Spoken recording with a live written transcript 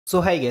So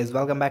hi guys,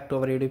 welcome back to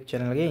our YouTube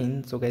channel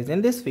again. So guys,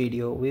 in this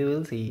video we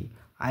will see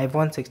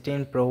iPhone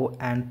 16 Pro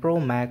and Pro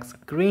Max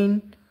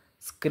green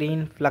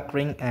screen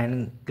flickering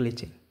and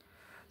glitching.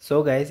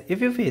 So guys,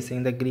 if you're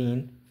facing the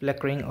green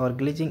flickering or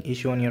glitching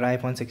issue on your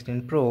iPhone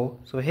 16 Pro,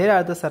 so here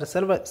are the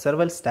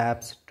several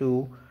steps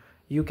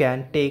you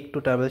can take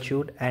to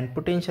troubleshoot and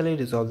potentially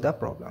resolve the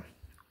problem.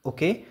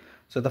 Okay,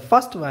 so the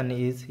first one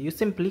is you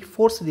simply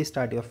force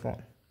restart your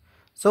phone.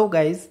 So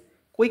guys,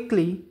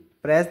 quickly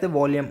press the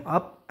volume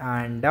up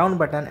and down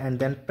button and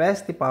then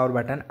press the power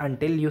button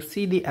until you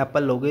see the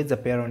Apple logo is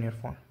appear on your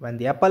phone. When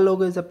the Apple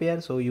logo is appear,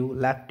 so you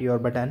left your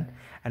button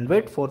and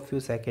wait for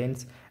few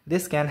seconds.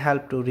 This can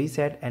help to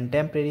reset and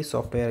temporary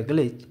software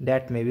glitch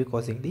that may be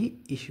causing the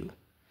issue.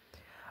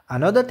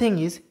 Another thing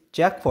is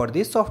check for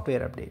the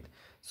software update.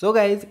 So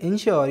guys,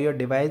 ensure your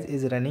device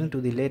is running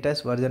to the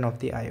latest version of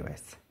the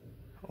iOS.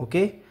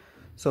 Okay,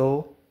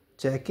 so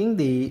checking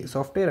the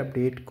software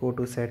update, go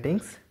to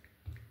settings.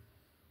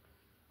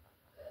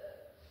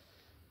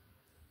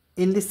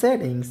 In the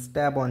settings,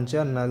 tab on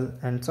journal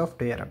and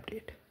software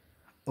update.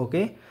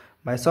 Okay,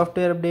 by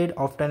software update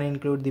often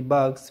include the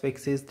bugs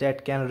fixes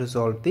that can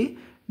resolve the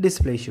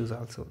display issues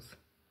also.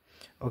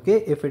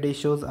 Okay, if it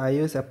shows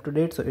iOS up to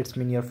date, so it's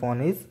mean your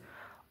phone is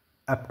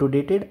up to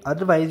dated.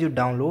 Otherwise you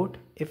download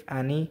if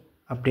any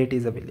update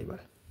is available.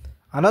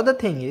 Another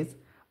thing is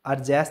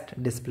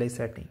adjust display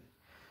setting.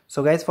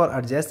 So guys, for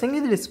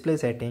adjusting the display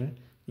setting,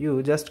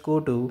 you just go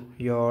to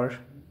your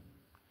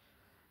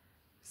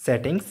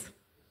settings.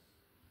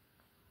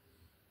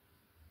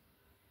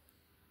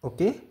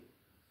 Okay,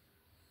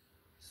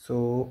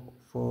 so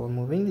for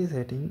moving the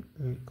setting,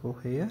 you go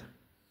here,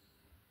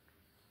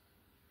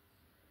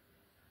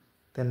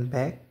 then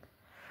back,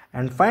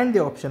 and find the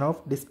option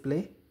of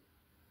display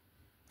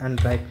and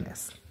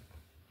brightness.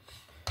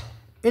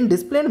 In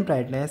display and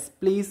brightness,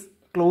 please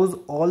close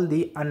all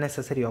the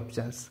unnecessary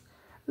options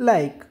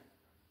like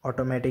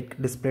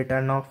automatic display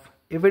turn off.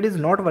 If it is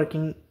not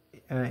working,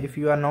 if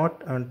you are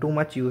not too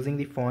much using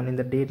the phone in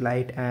the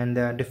daylight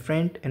and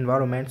different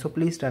environment, so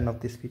please turn off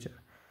this feature.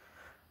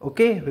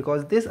 Okay,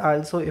 because this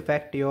also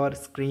affect your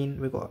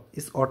screen because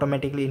it's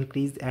automatically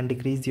increase and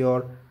decrease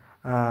your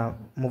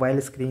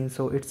mobile screen,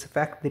 so it's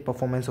affect the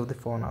performance of the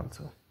phone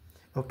also.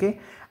 Okay,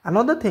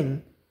 another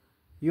thing,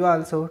 you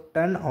also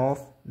turn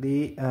off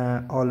the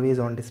always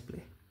on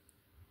display.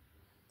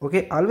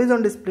 Okay, always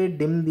on display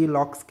dim the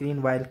lock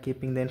screen while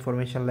keeping the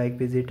information like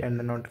visit and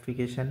the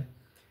notification,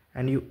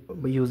 and you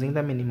using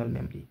the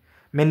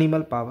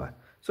minimal power.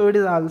 So it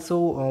is also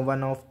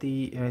one of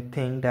the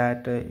thing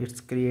that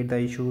it's create the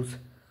issues.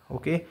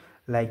 Okay,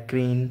 like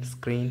green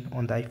screen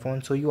on the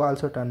iPhone, so you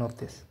also turn off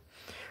this.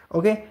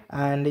 Okay,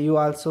 and you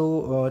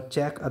also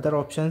check other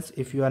options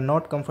if you are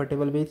not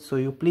comfortable with, so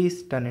you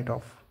please turn it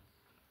off.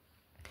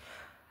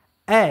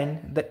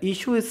 And the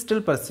issue is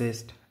still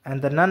persist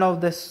and the none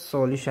of the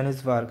solution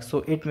is work,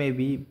 so it may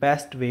be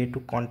best way to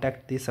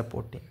contact the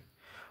support team.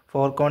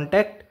 For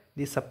contact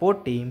the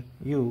support team,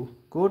 you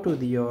go to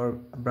your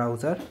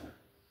browser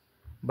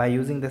by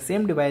using the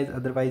same device,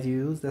 otherwise you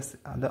use this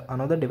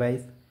another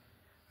device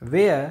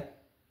where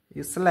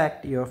you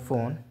select your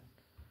phone.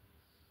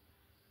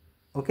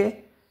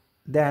 Okay,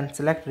 then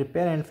select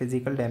repair and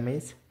physical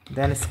damage,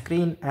 then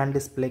screen and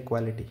display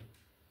quality.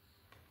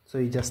 So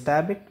you just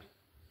tab it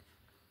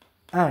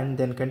and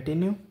then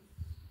continue,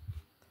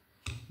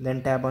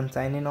 then tab on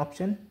sign in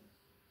option.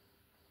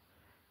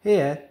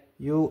 Here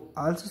you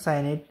also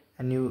sign it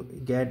and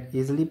you get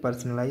easily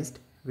personalized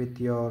with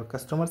your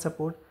customer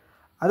support.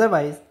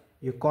 Otherwise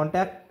you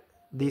contact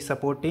the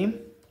support team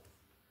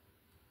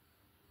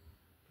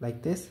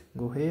like this.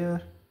 Go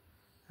here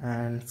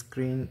and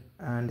screen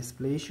and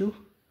display issue,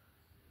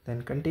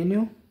 then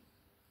continue,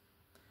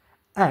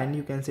 and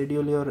you can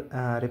schedule your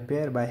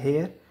repair by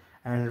here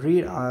and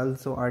read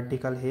also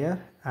article here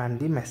and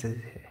the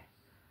message here.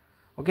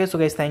 Okay, so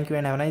guys, thank you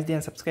and have a nice day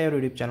and subscribe our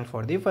YouTube channel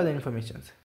for the further information.